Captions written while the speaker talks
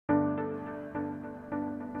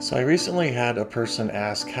So I recently had a person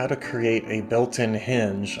ask how to create a built-in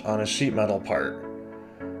hinge on a sheet metal part.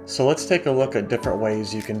 So let's take a look at different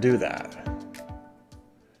ways you can do that.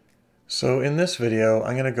 So in this video,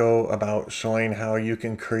 I'm going to go about showing how you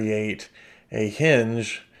can create a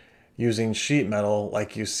hinge using sheet metal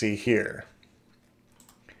like you see here.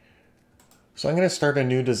 So I'm going to start a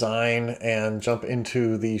new design and jump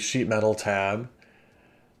into the sheet metal tab.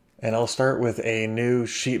 And I'll start with a new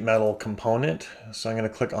sheet metal component. So I'm going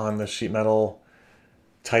to click on the sheet metal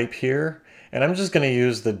type here. And I'm just going to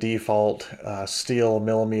use the default steel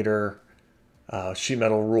millimeter sheet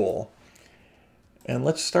metal rule. And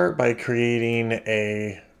let's start by creating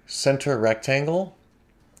a center rectangle.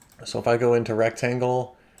 So if I go into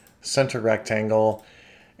rectangle, center rectangle,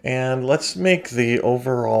 and let's make the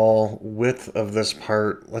overall width of this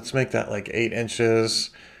part, let's make that like 8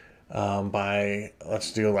 inches by,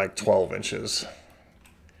 let's do like 12 inches.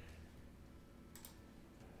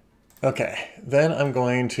 Okay, then I'm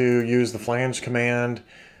going to use the flange command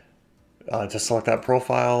to select that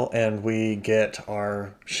profile, and we get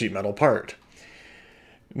our sheet metal part.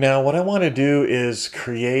 Now what I want to do is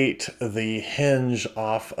create the hinge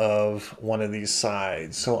off of one of these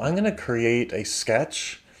sides. So I'm going to create a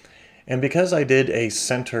sketch, and because I did a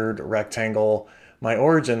centered rectangle, my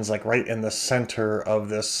origin's like right in the center of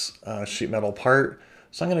this sheet metal part.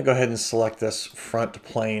 So I'm going to go ahead and select this front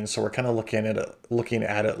plane. So we're kind of looking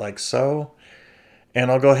at it like so.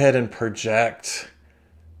 And I'll go ahead and project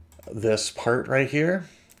this part right here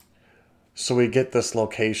so we get this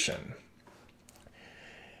location.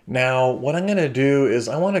 Now what I'm going to do is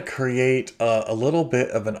I want to create a little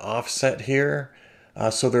bit of an offset here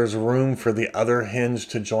so there's room for the other hinge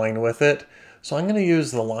to join with it. So I'm going to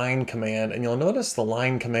use the line command, and you'll notice the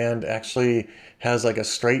line command actually has like a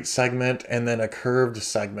straight segment and then a curved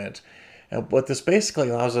segment. And what this basically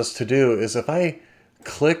allows us to do is if I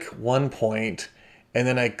click one point and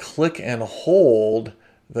then I click and hold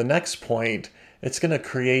the next point, it's going to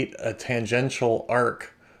create a tangential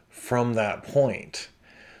arc from that point.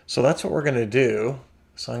 So that's what we're going to do.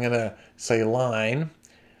 So I'm going to say line.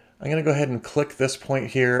 I'm going to go ahead and click this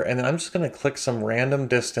point here, and then I'm just going to click some random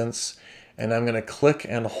distance, and I'm going to click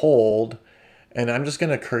and hold, and I'm just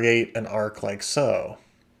going to create an arc like so.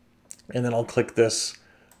 And then I'll click this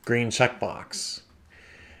green checkbox.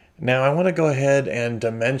 Now I want to go ahead and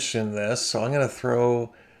dimension this, so I'm going to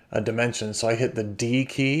throw a dimension. So I hit the D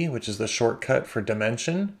key, which is the shortcut for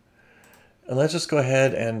dimension. And let's just go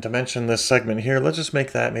ahead and dimension this segment here. Let's just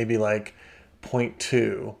make that maybe like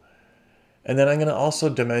 0.2. And then I'm going to also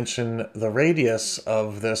dimension the radius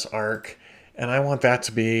of this arc, and I want that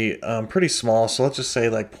to be pretty small, so let's just say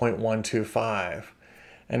like 0.125.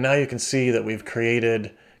 And now you can see that we've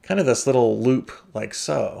created kind of this little loop like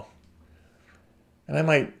so. And I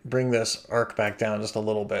might bring this arc back down just a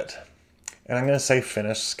little bit. And I'm going to say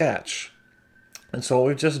finish sketch. And so what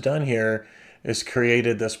we've just done here is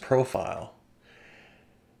created this profile.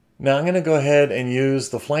 Now I'm going to go ahead and use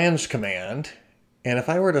the flange command. And if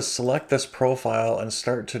I were to select this profile and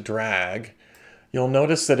start to drag, you'll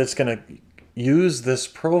notice that it's going to use this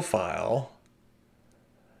profile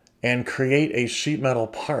and create a sheet metal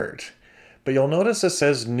part. But you'll notice it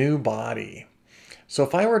says new body. So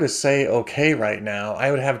if I were to say OK right now,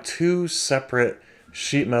 I would have two separate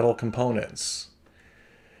sheet metal components.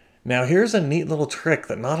 Now here's a neat little trick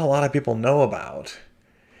that not a lot of people know about.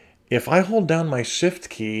 If I hold down my shift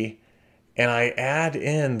key and I add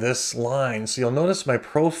in this line, so you'll notice my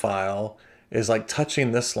profile is like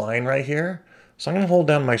touching this line right here. So I'm going to hold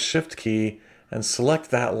down my shift key and select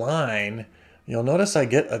that line. You'll notice I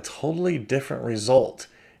get a totally different result,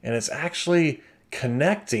 and it's actually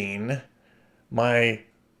connecting my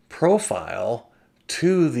profile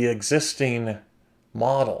to the existing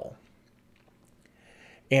model.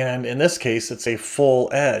 And in this case, it's a full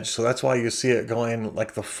edge, so that's why you see it going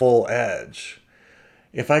like the full edge.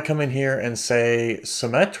 If I come in here and say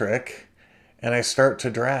symmetric, and I start to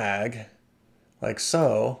drag, like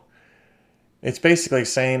so, it's basically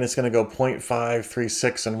saying it's going to go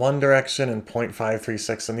 0.536 in one direction and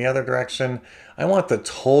 0.536 in the other direction. I want the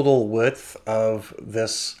total width of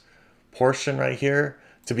this portion right here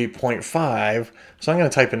to be 0.5, so I'm going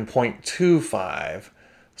to type in 0.25.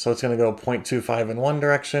 So it's going to go 0.25 in one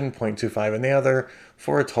direction, 0.25 in the other,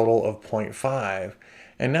 for a total of 0.5.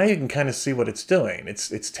 And now you can kind of see what it's doing.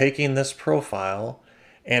 It's taking this profile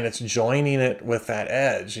and it's joining it with that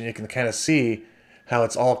edge. And you can kind of see how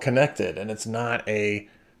it's all connected, and it's not a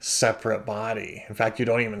separate body. In fact, you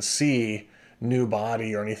don't even see new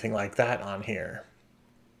body or anything like that on here.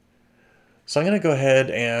 So I'm going to go ahead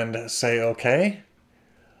and say OK.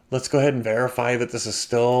 Let's go ahead and verify that this is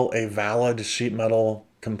still a valid sheet metal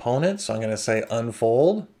component. So I'm going to say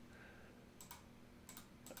unfold.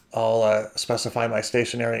 I'll specify my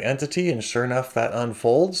stationary entity, and sure enough, that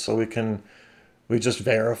unfolds. So we just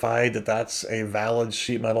verified that that's a valid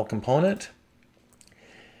sheet metal component.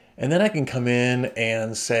 And then I can come in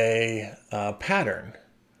and say pattern.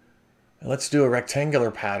 And let's do a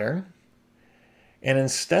rectangular pattern. And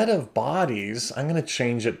instead of bodies, I'm going to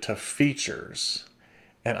change it to features.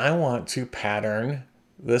 And I want to pattern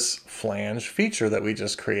this flange feature that we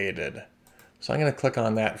just created. So I'm going to click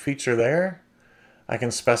on that feature there. I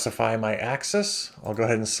can specify my axis. I'll go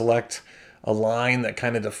ahead and select a line that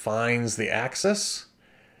kind of defines the axis.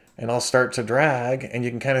 And I'll start to drag, and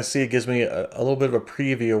you can kind of see it gives me a little bit of a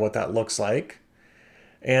preview of what that looks like.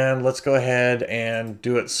 And let's go ahead and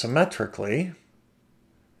do it symmetrically.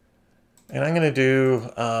 And I'm going to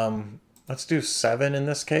do, let's do 7 in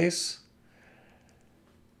this case.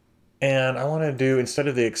 And I want to do, instead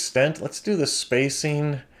of the extent, let's do the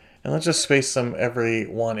spacing, and let's just space them every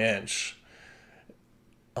 1 inch.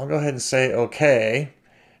 I'll go ahead and say OK,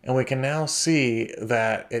 and we can now see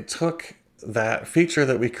that it took that feature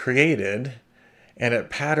that we created and it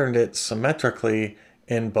patterned it symmetrically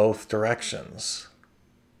in both directions.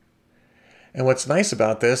 And what's nice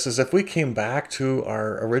about this is if we came back to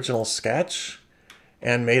our original sketch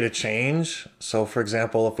and made a change, so for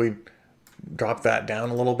example, if we drop that down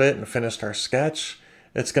a little bit and finished our sketch,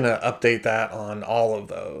 it's going to update that on all of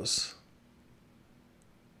those.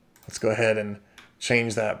 Let's go ahead and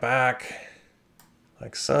change that back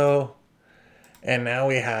like so. And now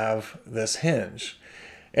we have this hinge.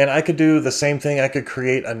 And I could do the same thing. I could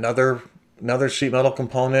create another sheet metal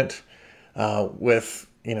component with,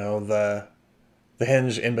 you know, the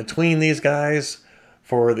hinge in between these guys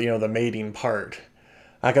for the, you know, the mating part.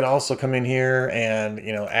 I could also come in here and,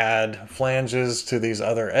 you know, add flanges to these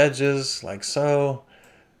other edges like so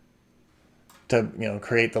to, you know,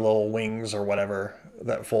 create the little wings or whatever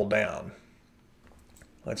that fold down.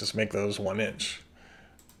 Let's just make those 1 inch.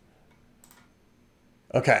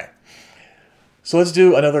 Okay, so let's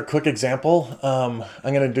do another quick example. I'm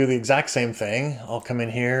going to do the exact same thing. I'll come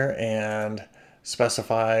in here and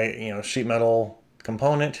specify, you know, sheet metal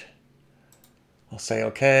component. I'll say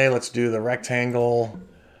okay. Let's do the rectangle.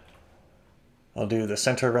 I'll do the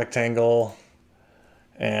center rectangle,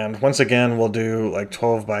 and once again we'll do like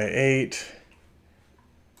 12 by 8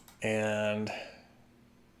 and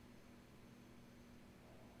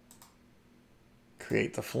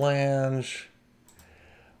create the flange.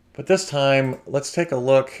 But this time, let's take a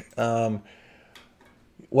look. I'm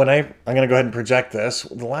going to go ahead and project this.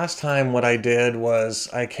 The last time what I did was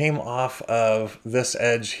I came off of this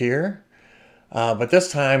edge here. But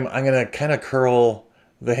this time, I'm going to kind of curl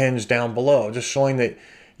the hinge down below, just showing that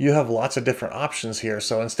you have lots of different options here.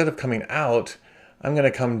 So instead of coming out, I'm going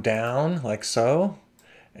to come down like so,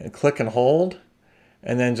 and click and hold,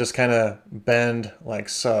 and then just kind of bend like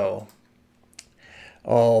so.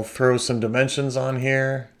 I'll throw some dimensions on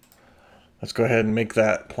here. Let's go ahead and make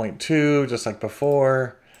that 0.2 just like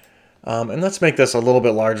before. And let's make this a little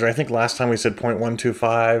bit larger. I think last time we said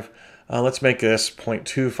 0.125. Let's make this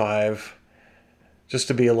 0.25 just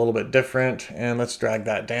to be a little bit different. And let's drag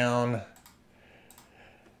that down.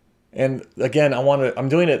 And again, I'm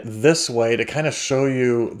doing it this way to kind of show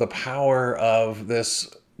you the power of this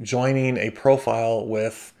joining a profile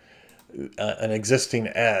with an existing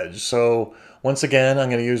edge. So once again, I'm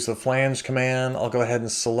going to use the flange command. I'll go ahead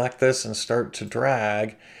and select this and start to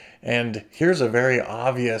drag. And here's a very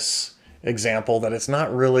obvious example that it's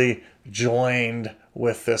not really joined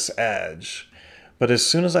with this edge. But as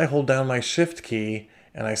soon as I hold down my shift key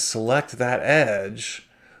and I select that edge,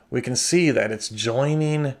 we can see that it's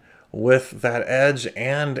joining with that edge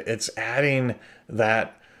and it's adding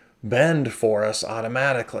that bend for us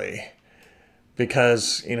automatically.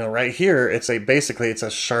 Because, you know, right here, basically it's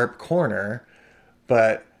a sharp corner,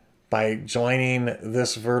 but by joining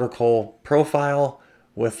this vertical profile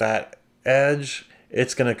with that edge,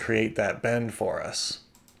 it's going to create that bend for us.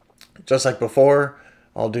 Just like before,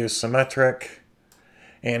 I'll do symmetric.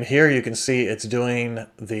 And here you can see it's doing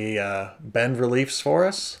the bend reliefs for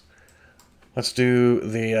us. Let's do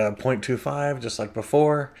the 0.25 just like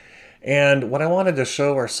before. And what I wanted to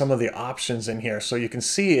show are some of the options in here. So you can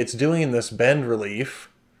see it's doing this bend relief,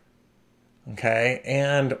 okay?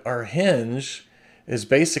 And our hinge is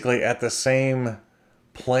basically at the same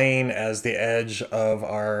plane as the edge of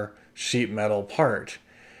our sheet metal part.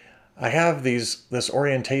 I have this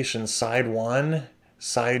orientation side 1,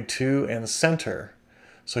 side 2, and center.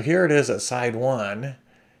 So here it is at side 1.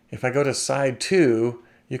 If I go to side 2,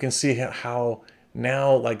 you can see how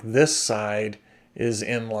now like this side is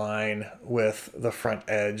in line with the front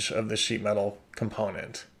edge of the sheet metal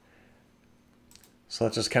component. So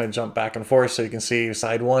let's just kind of jump back and forth so you can see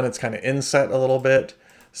side 1, it's kind of inset a little bit.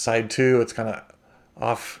 Side 2, it's kind of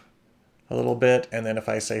off a little bit. And then if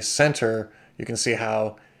I say center, you can see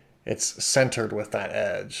how it's centered with that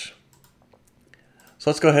edge. So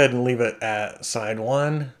let's go ahead and leave it at side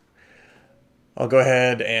 1. I'll go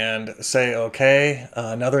ahead and say OK.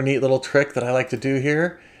 Another neat little trick that I like to do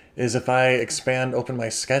here is if I open my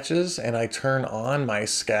sketches and I turn on my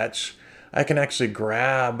sketch, I can actually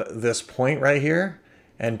grab this point right here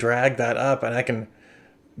and drag that up, and I can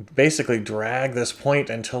basically drag this point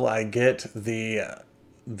until I get the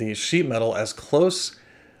sheet metal as close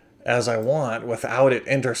as I want without it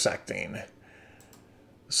intersecting.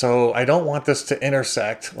 So I don't want this to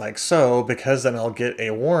intersect like so, because then I'll get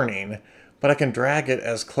a warning, but I can drag it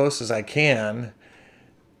as close as I can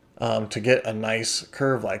to get a nice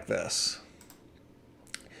curve like this.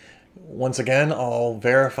 Once again, I'll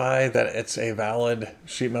verify that it's a valid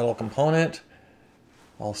sheet metal component.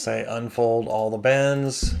 I'll say unfold all the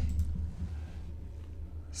bends,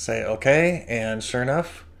 say OK, and sure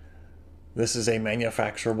enough, this is a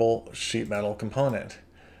manufacturable sheet metal component.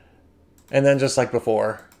 And then just like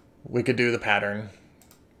before, we could do the pattern.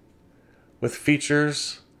 With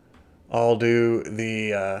features, I'll do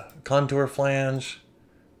the contour flange,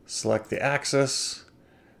 select the axis,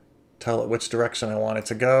 tell it which direction I want it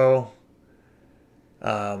to go.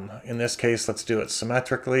 In this case, let's do it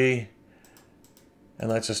symmetrically. And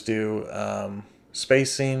let's just do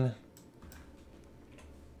spacing,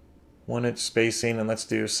 1 inch spacing, and let's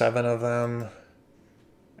do 7 of them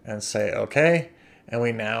and say OK. And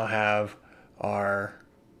we now have our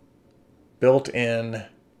built-in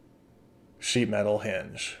sheet metal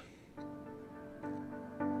hinge.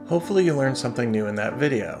 Hopefully you learned something new in that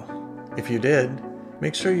video. If you did,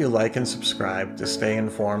 make sure you like and subscribe to stay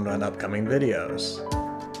informed on upcoming videos.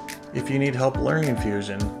 If you need help learning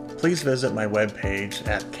Fusion, please visit my webpage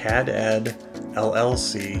at cadedllc.com.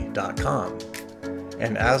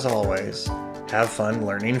 And as always, have fun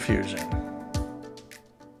learning Fusion.